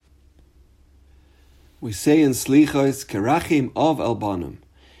We say in Slichos, Kerachim of Albanim.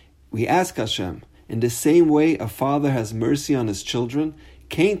 We ask Hashem, in the same way a father has mercy on his children,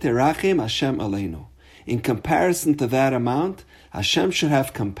 Kein Terachim Hashem Aleinu. In comparison to that amount, Hashem should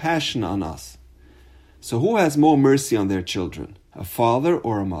have compassion on us. So who has more mercy on their children, a father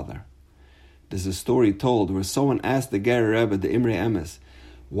or a mother? There's a story told where someone asked the Ger Rebbe, the Imre Emes,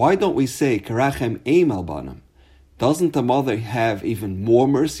 why don't we say Kerachem Eim Albanim? Doesn't the mother have even more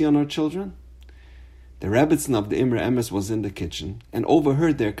mercy on her children? The Rebbitzin of the Imre Emes was in the kitchen and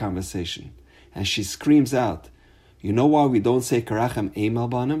overheard their conversation, and she screams out, you know why we don't say Kerachem Eim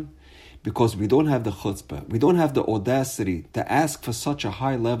Albanim? Because we don't have the chutzpah, we don't have the audacity to ask for such a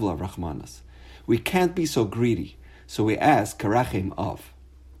high level of Rahmanas. We can't be so greedy, so we ask Kerachem of.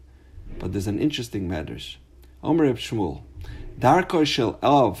 But there's an interesting medrash. Omer Reb Shmuel, Darko shel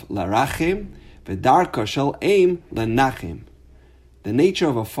av larachim, v'darko shel aim lenachim. The nature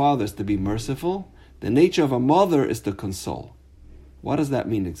of a father is to be merciful. The nature of a mother is to console. What does that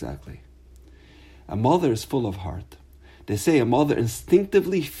mean exactly? A mother is full of heart. They say a mother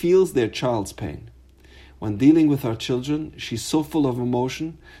instinctively feels their child's pain. When dealing with our children, she's so full of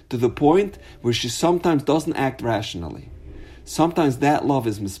emotion to the point where she sometimes doesn't act rationally. Sometimes that love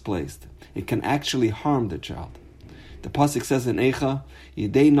is misplaced. It can actually harm the child. The pasuk says in Eicha,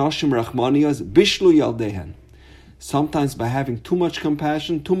 Yidei Nashim Rachmaniyos Bishlu Yaldehen. Sometimes by having too much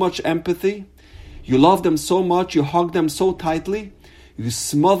compassion, too much empathy, you love them so much, you hug them so tightly, you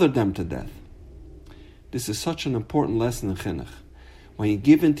smother them to death. This is such an important lesson in Chinuch. When you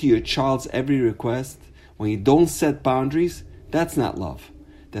give in to your child's every request, when you don't set boundaries, that's not love.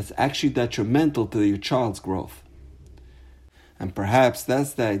 That's actually detrimental to your child's growth. And perhaps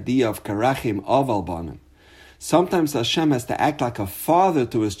that's the idea of Kerachim of Albanim. Sometimes Hashem has to act like a father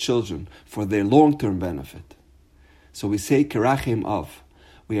to his children for their long-term benefit. So we say Kerachim of.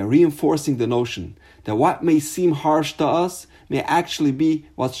 We are reinforcing the notion that what may seem harsh to us may actually be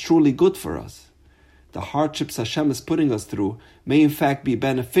what's truly good for us. The hardships Hashem is putting us through may in fact be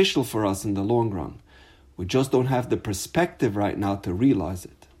beneficial for us in the long run. We just don't have the perspective right now to realize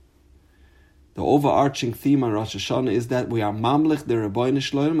it. The overarching theme on Rosh Hashanah is that we are Mamlich the Rebbeinu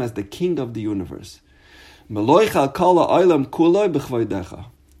Shloim as the King of the universe.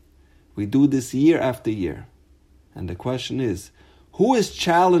 We do this year after year. And the question is, who is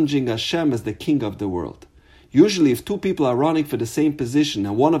challenging Hashem as the King of the world? Usually if two people are running for the same position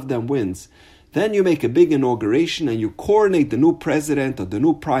and one of them wins, then you make a big inauguration and you coronate the new president or the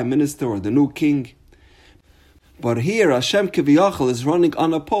new prime minister or the new king. But here Hashem Kiviyachal is running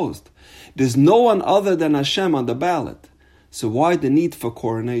unopposed. There's no one other than Hashem on the ballot. So why the need for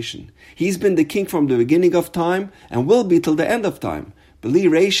coronation? He's been the king from the beginning of time and will be till the end of time. Beli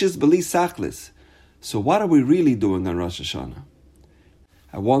Reishis, Beli Sachlis. So what are we really doing on Rosh Hashanah?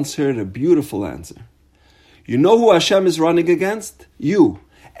 I once heard a beautiful answer. You know who Hashem is running against? You.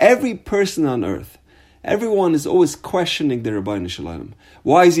 Every person on earth. Everyone is always questioning the Rebbeinu Shalom.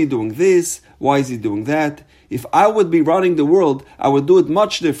 Why is he doing this? Why is he doing that? If I would be running the world, I would do it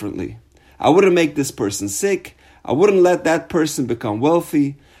much differently. I wouldn't make this person sick. I wouldn't let that person become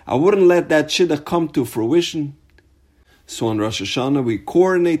wealthy. I wouldn't let that shidduch come to fruition. So on Rosh Hashanah, we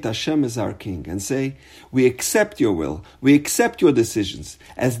coronate Hashem as our king and say, we accept your will, we accept your decisions,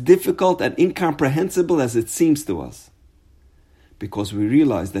 as difficult and incomprehensible as it seems to us. Because we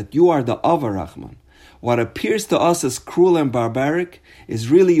realize that you are the Ava Rahman. What appears to us as cruel and barbaric is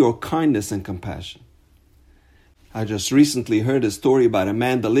really your kindness and compassion. I just recently heard a story about a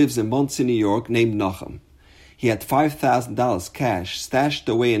man that lives in Monsey, New York, named Nachum. He had $5,000 cash stashed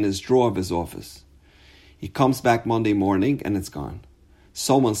away in his drawer of his office. He comes back Monday morning and it's gone.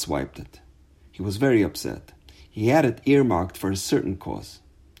 Someone swiped it. He was very upset. He had it earmarked for a certain cause.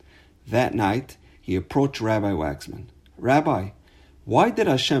 That night, he approached Rabbi Waxman. Rabbi, why did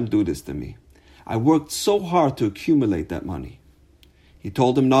Hashem do this to me? I worked so hard to accumulate that money. He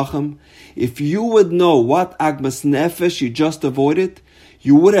told him, Nachum, if you would know what Agmas Nefesh you just avoided,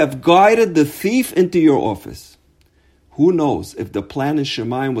 you would have guided the thief into your office. Who knows if the plan in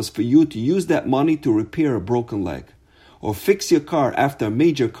Shemayim was for you to use that money to repair a broken leg or fix your car after a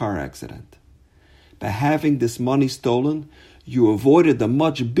major car accident. By having this money stolen, you avoided a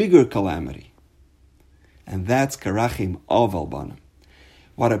much bigger calamity. And that's Kerachim of Albanim.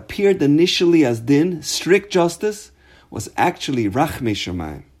 What appeared initially as din, strict justice, was actually Rachmei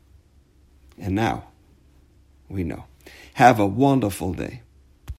Shemayim. And now, we know. Have a wonderful day.